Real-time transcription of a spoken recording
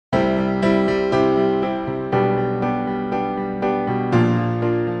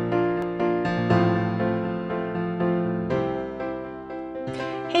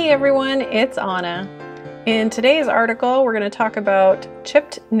everyone, it's Anna. In today's article, we're going to talk about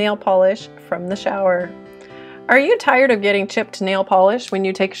chipped nail polish from the shower. Are you tired of getting chipped nail polish when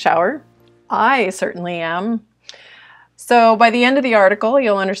you take a shower? I certainly am. So by the end of the article,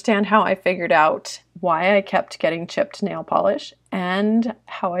 you'll understand how I figured out why I kept getting chipped nail polish and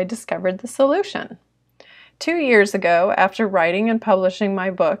how I discovered the solution. 2 years ago, after writing and publishing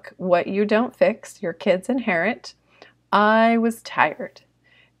my book, What You Don't Fix, Your Kids Inherit, I was tired.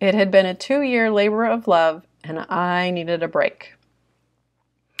 It had been a 2-year labor of love, and I needed a break.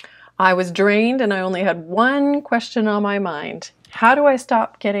 I was drained, and I only had one question on my mind. How do I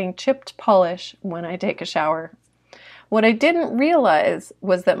stop getting chipped polish when I take a shower? What I didn't realize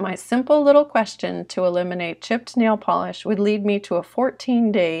was that my simple little question to eliminate chipped nail polish would lead me to a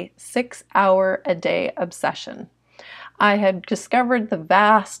 14-day, 6-hour-a-day obsession. I had discovered the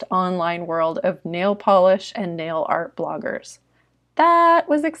vast online world of nail polish and nail art bloggers. That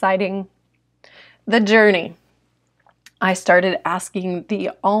was exciting. The journey. I started asking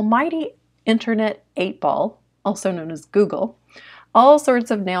the almighty Internet 8-ball, also known as Google, all sorts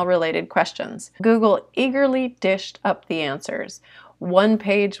of nail-related questions. Google eagerly dished up the answers. One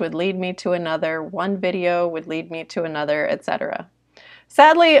page would lead me to another, one video would lead me to another, etc.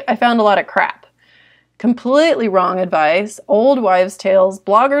 Sadly, I found a lot of crap. Completely wrong advice, old wives' tales,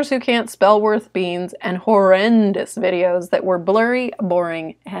 bloggers who can't spell worth beans, and horrendous videos that were blurry,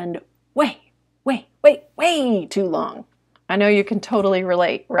 boring, and way too long. I know you can totally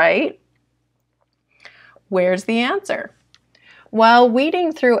relate, right? Where's the answer? While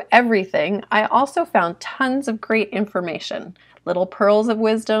weeding through everything, I also found tons of great information, little pearls of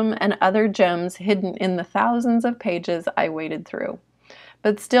wisdom and other gems hidden in the thousands of pages I waded through.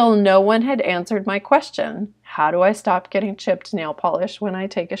 But still, no one had answered my question, how do I stop getting chipped nail polish when I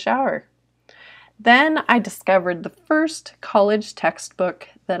take a shower? Then I discovered the first college textbook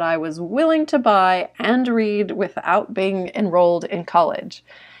that I was willing to buy and read without being enrolled in college.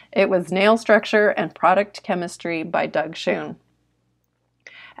 It was Nail Structure and Product Chemistry by Doug Schoon.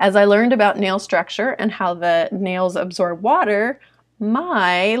 As I learned about nail structure and how the nails absorb water,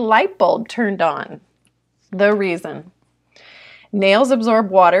 my light bulb turned on. The reason. Nails absorb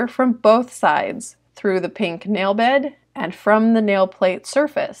water from both sides, through the pink nail bed and from the nail plate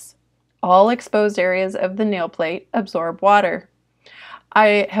surface. All exposed areas of the nail plate absorb water.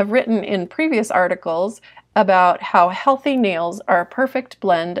 I have written in previous articles about how healthy nails are a perfect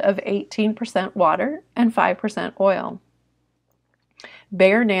blend of 18% water and 5% oil.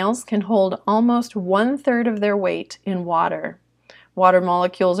 Bare nails can hold almost 1/3 of their weight in water. Water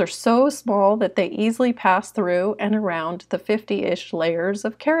molecules are so small that they easily pass through and around the 50-ish layers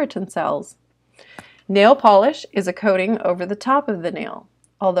of keratin cells. Nail polish is a coating over the top of the nail.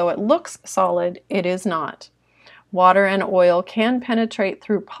 Although it looks solid, it is not. Water and oil can penetrate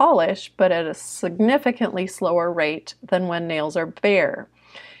through polish, but at a significantly slower rate than when nails are bare.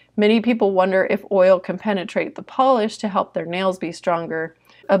 Many people wonder if oil can penetrate the polish to help their nails be stronger.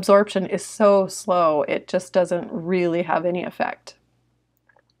 Absorption is so slow, it just doesn't really have any effect.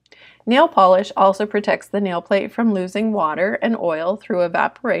 Nail polish also protects the nail plate from losing water and oil through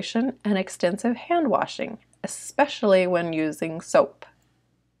evaporation and extensive hand washing, especially when using soap.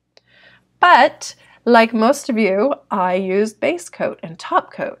 But, like most of you, I used base coat and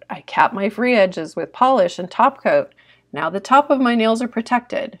top coat. I capped my free edges with polish and top coat. Now the top of my nails are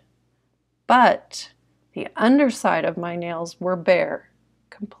protected. But the underside of my nails were bare,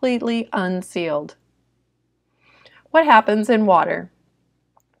 completely unsealed. What happens in water?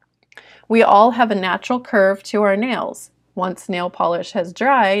 We all have a natural curve to our nails. Once nail polish has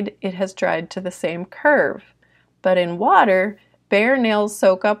dried, it has dried to the same curve. But in water, bare nails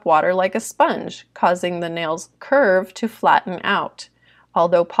soak up water like a sponge, causing the nail's curve to flatten out.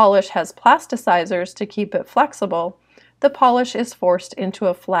 Although polish has plasticizers to keep it flexible, the polish is forced into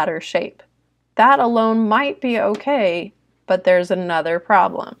a flatter shape. That alone might be okay, but there's another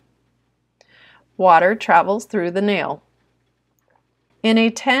problem. Water travels through the nail. In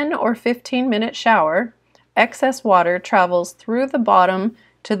a 10 or 15-minute shower, excess water travels through the bottom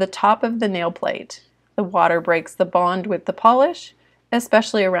to the top of the nail plate. The water breaks the bond with the polish,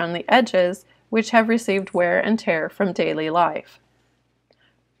 especially around the edges, which have received wear and tear from daily life.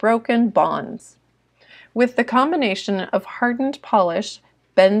 Broken bonds. With the combination of hardened polish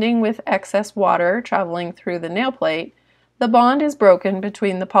bending with excess water traveling through the nail plate, the bond is broken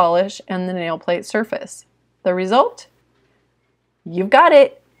between the polish and the nail plate surface. The result? You've got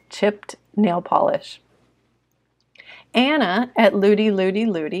it, chipped nail polish. Anna at Ludi Ludi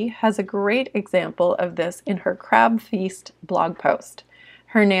Ludi has a great example of this in her Crab Feast blog post.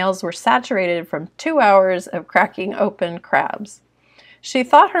 Her nails were saturated from 2 hours of cracking open crabs. She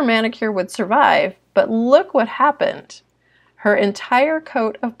thought her manicure would survive, but look what happened. Her entire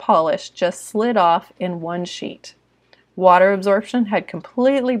coat of polish just slid off in one sheet. Water absorption had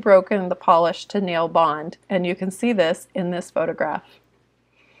completely broken the polish to nail bond, and you can see this in this photograph.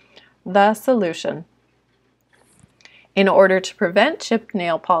 The solution. In order to prevent chipped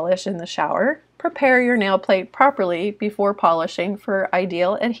nail polish in the shower, prepare your nail plate properly before polishing for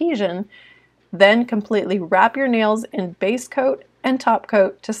ideal adhesion. Then completely wrap your nails in base coat and top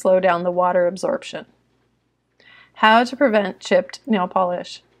coat to slow down the water absorption. How to prevent chipped nail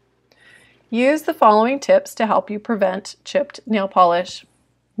polish. Use the following tips to help you prevent chipped nail polish.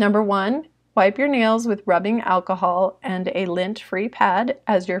 Number 1, wipe your nails with rubbing alcohol and a lint-free pad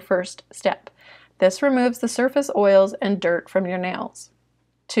as your first step. This removes the surface oils and dirt from your nails.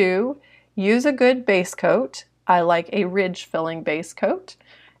 2, use a good base coat. I like a ridge filling base coat,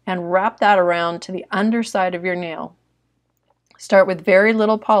 and wrap that around to the underside of your nail. Start with very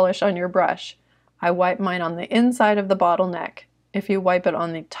little polish on your brush. I wipe mine on the inside of the bottleneck. If you wipe it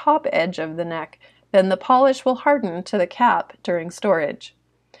on the top edge of the neck, then the polish will harden to the cap during storage.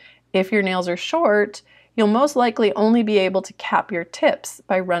 If your nails are short, you'll most likely only be able to cap your tips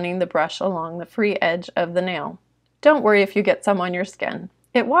by running the brush along the free edge of the nail. Don't worry if you get some on your skin.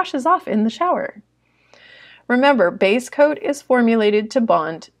 It washes off in the shower. Remember, base coat is formulated to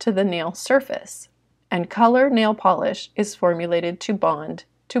bond to the nail surface, and color nail polish is formulated to bond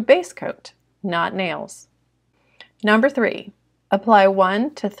to base coat, not nails. Number 3, apply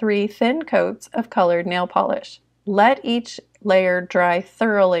 1 to 3 thin coats of colored nail polish. Let each layer dry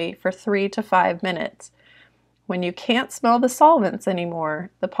thoroughly for 3 to 5 minutes. When you can't smell the solvents anymore,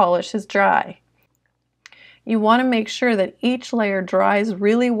 the polish is dry. You want to make sure that each layer dries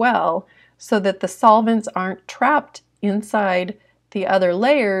really well so that the solvents aren't trapped inside the other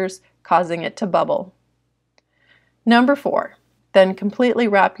layers, causing it to bubble. Number 4, then completely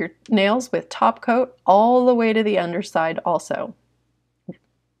wrap your nails with top coat all the way to the underside also.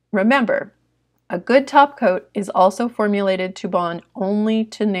 Remember, a good top coat is also formulated to bond only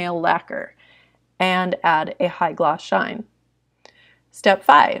to nail lacquer and add a high gloss shine. Step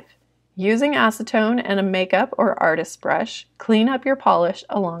 5. Using acetone and a makeup or artist brush, clean up your polish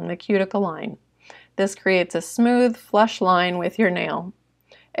along the cuticle line. This creates a smooth, flush line with your nail.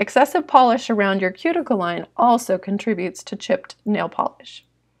 Excessive polish around your cuticle line also contributes to chipped nail polish.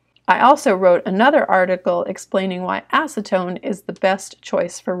 I also wrote another article explaining why acetone is the best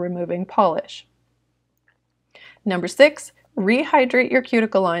choice for removing polish. Number 6, rehydrate your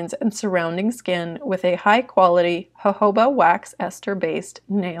cuticle lines and surrounding skin with a high-quality jojoba wax ester-based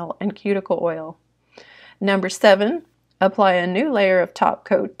nail and cuticle oil. Number 7, apply a new layer of top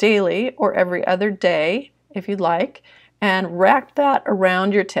coat daily or every other day if you'd like, and wrap that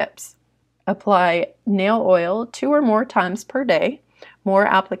around your tips. Apply nail oil 2 or more times per day. More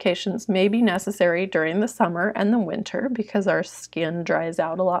applications may be necessary during the summer and the winter because our skin dries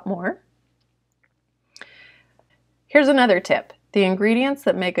out a lot more. Here's another tip. The ingredients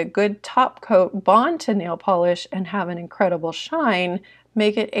that make a good top coat bond to nail polish and have an incredible shine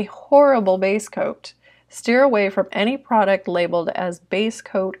make it a horrible base coat. Steer away from any product labeled as base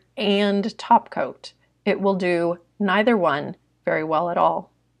coat and top coat. It will do neither one very well at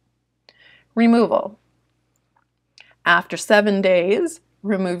all. Removal. After 7 days,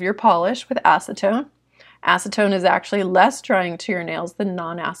 remove your polish with acetone. Acetone is actually less drying to your nails than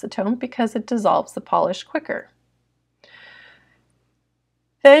non-acetone because it dissolves the polish quicker.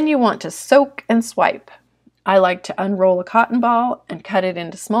 Then you want to soak and swipe. I like to unroll a cotton ball and cut it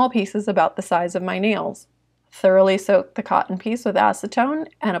into small pieces about the size of my nails. Thoroughly soak the cotton piece with acetone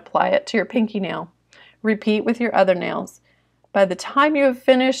and apply it to your pinky nail. Repeat with your other nails. By the time you have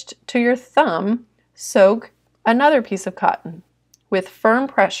finished to your thumb, soak another piece of cotton. With firm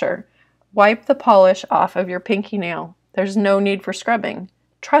pressure, wipe the polish off of your pinky nail. There's no need for scrubbing.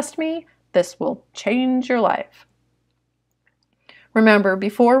 Trust me, this will change your life. Remember,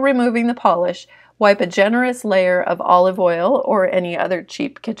 before removing the polish, wipe a generous layer of olive oil or any other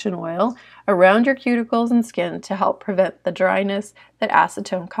cheap kitchen oil around your cuticles and skin to help prevent the dryness that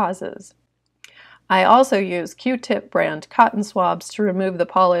acetone causes. I also use Q-tip brand cotton swabs to remove the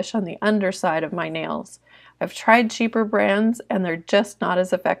polish on the underside of my nails. I've tried cheaper brands and they're just not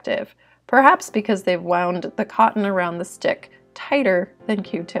as effective, perhaps because they've wound the cotton around the stick tighter than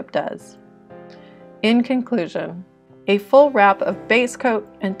Q-tip does. In conclusion, a full wrap of base coat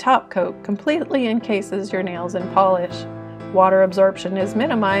and top coat completely encases your nails in polish. Water absorption is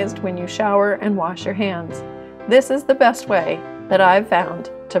minimized when you shower and wash your hands. This is the best way that I've found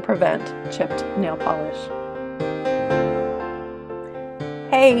to prevent chipped nail polish.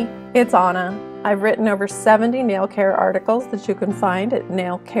 Hey, it's Anna. I've written over 70 nail care articles that you can find at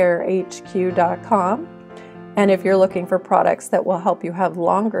nailcarehq.com. And if you're looking for products that will help you have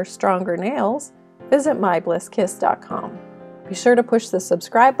longer, stronger nails, visit myBlissKiss.com. Be sure to push the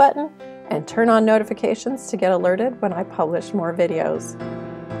subscribe button and turn on notifications to get alerted when I publish more videos.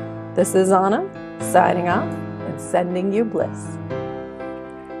 This is Anna, signing off and sending you bliss.